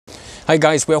Hi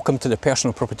guys, welcome to the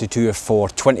personal property tour for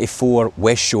 24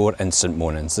 West Shore in St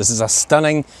Monans. This is a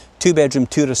stunning 2-bedroom,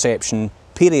 2-reception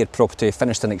period property,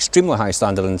 finished in extremely high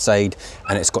standard inside,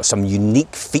 and it's got some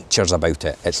unique features about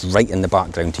it. It's right in the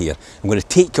background here. I'm going to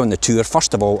take you on the tour.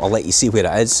 First of all, I'll let you see where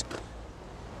it is.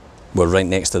 We're right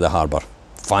next to the harbour.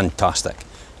 Fantastic.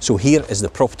 So here is the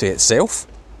property itself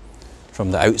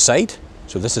from the outside.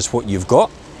 So this is what you've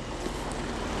got.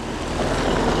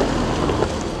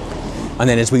 And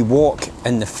then as we walk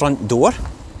in the front door,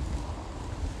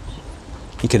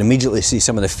 you can immediately see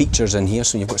some of the features in here.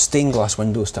 So you've got stained glass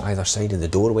windows to either side of the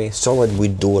doorway, solid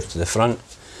wood door to the front,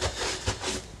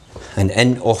 and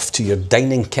in off to your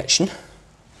dining kitchen.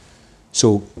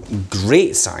 So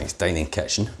great sized dining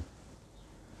kitchen.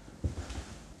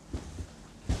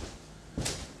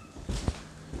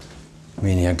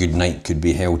 Many a good night could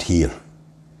be held here.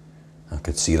 I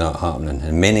could see that happening,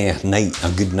 and many a night,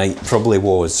 a good night probably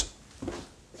was.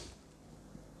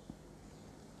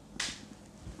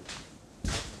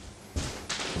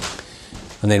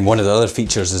 And then one of the other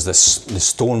features is this, the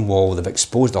stone wall. They've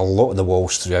exposed a lot of the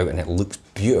walls throughout and it looks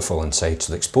beautiful inside.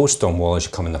 So the exposed stone wall as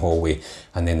you come in the hallway,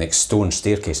 and then the stone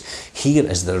staircase. Here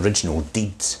is the original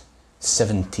deeds,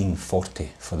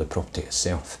 1740 for the property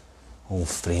itself, all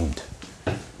framed.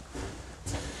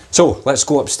 So let's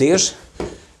go upstairs.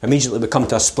 Immediately we come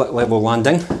to a split level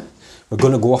landing. We're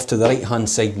going to go off to the right hand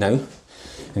side now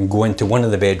and go into one of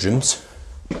the bedrooms.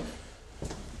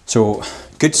 So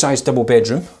good sized double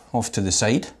bedroom off to the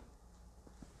side.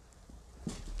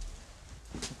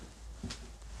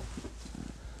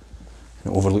 It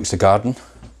overlooks the garden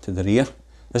to the rear.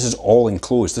 This is all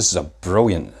enclosed. This is a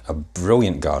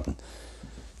brilliant garden.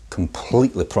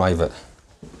 Completely private.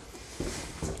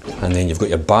 And then you've got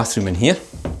your bathroom in here. So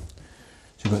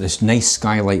you've got this nice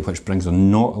skylight which brings a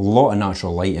lot of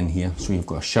natural light in here. So you've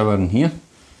got a shower in here.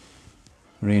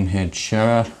 Rain head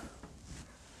shower.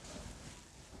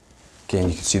 Again,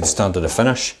 you can see the standard of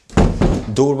finish.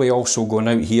 Doorway also going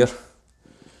out here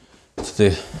to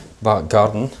the back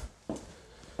garden.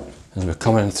 As we're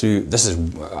coming through,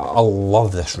 I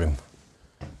love this room.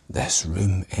 This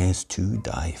room is to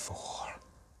die for.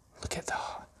 Look at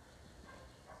that.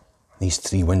 These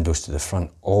 3 windows to the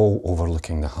front, all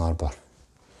overlooking the harbour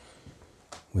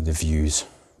with the views.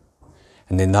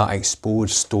 And then that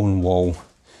exposed stone wall.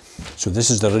 So this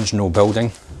is the original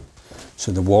building.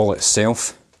 So the wall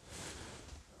itself,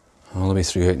 all the way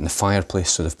through out in the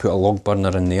fireplace, so they've put a log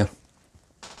burner in there.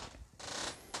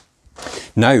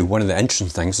 Now, one of the interesting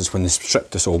things is when they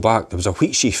stripped this all back, there was a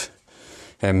wheat sheaf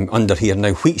under here.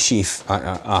 Now, wheat sheaf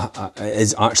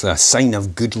is actually a sign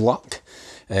of good luck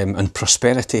and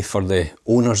prosperity for the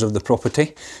owners of the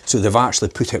property. So they've actually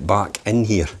put it back in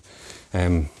here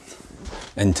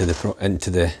into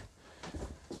the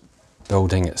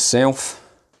building itself.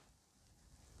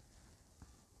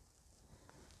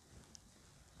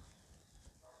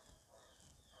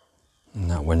 And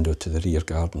that window to the rear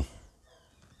garden.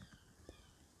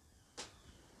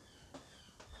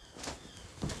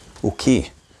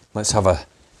 Okay, let's have a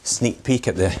sneak peek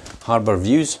at the harbour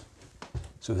views.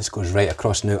 So this goes right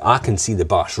across now. I can see the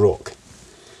Bash Rock.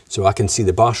 So I can see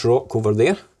the Bash Rock over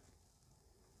there.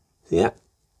 Yeah.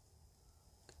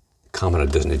 The camera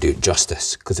doesn't do it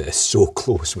justice because it is so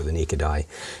close with the naked eye.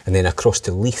 And then across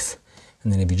to Leith.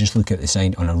 And then if you just look at the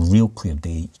side on a real clear day,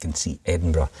 you can see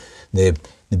Edinburgh.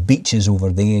 The beaches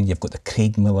over there, you've got the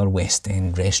Craigmillar West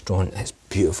End restaurant. It's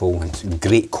beautiful and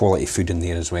great quality food in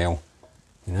there as well.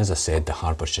 And as I said, the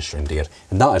harbour's just round there.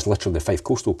 And that is literally the FIFE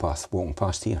Coastal Path walking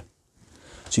past here.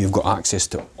 So you've got access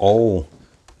to all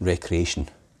recreation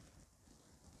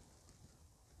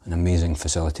and amazing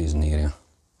facilities in the area.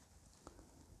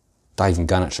 Diving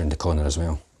Gannets round the corner as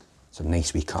well. It's a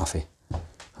nice wee cafe.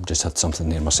 I've just had something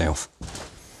there myself.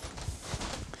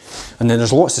 And then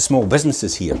there's lots of small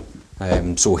businesses here.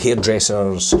 So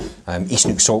hairdressers, East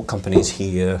Nook Salt Companies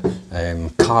here,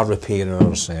 car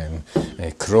repairers,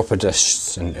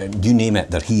 chiropodists, and you name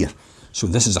it, they're here. So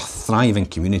this is a thriving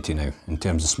community now in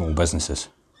terms of small businesses.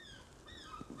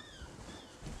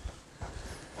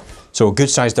 So a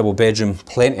good sized double bedroom,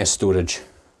 plenty of storage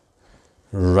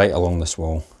right along this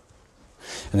wall.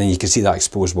 And then you can see that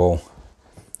exposed wall.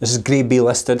 This is Grade B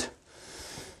listed.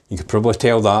 You could probably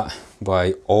tell that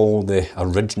by all the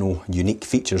original unique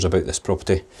features about this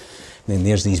property. And then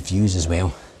there's these views as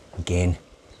well. Again,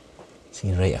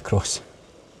 see right across.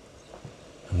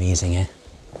 Amazing, eh?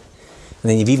 And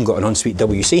then you've even got an ensuite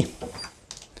WC.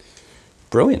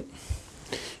 Brilliant.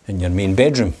 In your main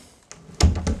bedroom.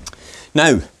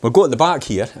 Now, we'll go at the back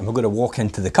here and we're going to walk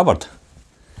into the cupboard.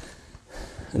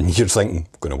 And you're thinking,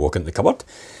 going to walk into the cupboard?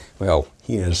 Well,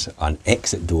 here's an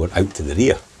exit door out to the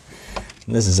rear.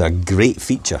 And this is a great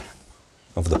feature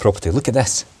of the property. Look at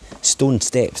this, stone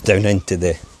steps down into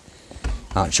the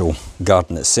actual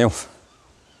garden itself.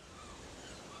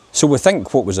 So we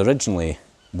think what was originally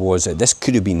was that this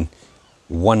could have been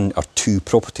 1 or 2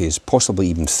 properties, possibly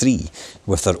even 3,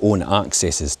 with their own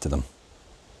accesses to them.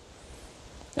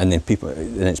 And then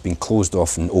it's been closed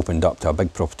off and opened up to a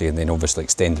big property, and then obviously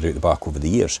extended out the back over the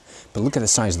years. But look at the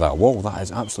size of that wall, that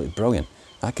is absolutely brilliant.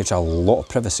 That gives a lot of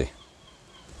privacy.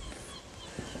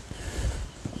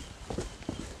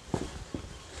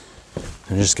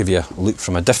 I'll just give you a look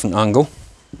from a different angle.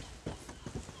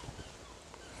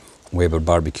 Weber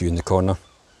barbecue in the corner.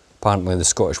 Apparently the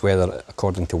Scottish weather,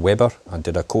 according to Weber, I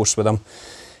did a course with him,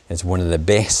 is one of the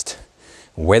best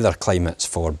weather climates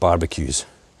for barbecues,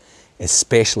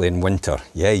 especially in winter.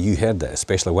 Yeah, you heard it,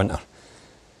 especially winter.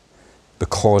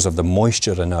 Because of the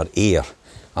moisture in our air,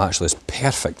 actually it's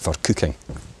perfect for cooking.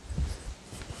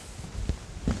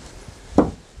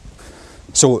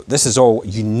 So this is all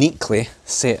uniquely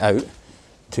set out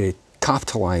to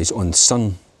capitalise on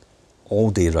sun all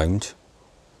day round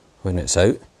when it's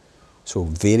out. So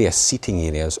various seating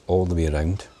areas all the way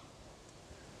around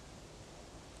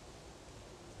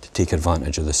to take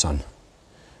advantage of the sun.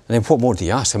 And then what more do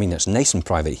you ask? I mean, it's nice and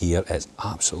private here. It's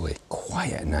absolutely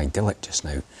quiet and idyllic just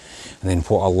now. And then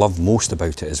what I love most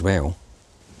about it as well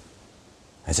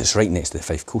is it's right next to the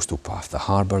FIFE Coastal Path, the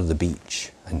harbour, the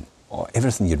beach, and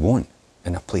everything you'd want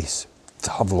in a place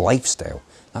to have lifestyle.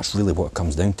 That's really what it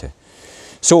comes down to.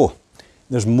 So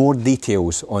there's more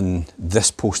details on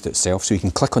this post itself, so you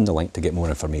can click on the link to get more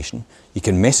information. You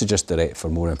can message us direct for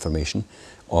more information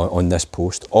on this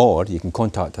post, or you can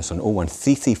contact us on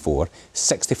 01334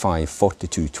 65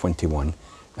 42 21.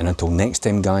 And until next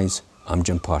time guys, I'm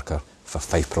Jim Parker for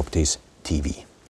FIFE Properties TV.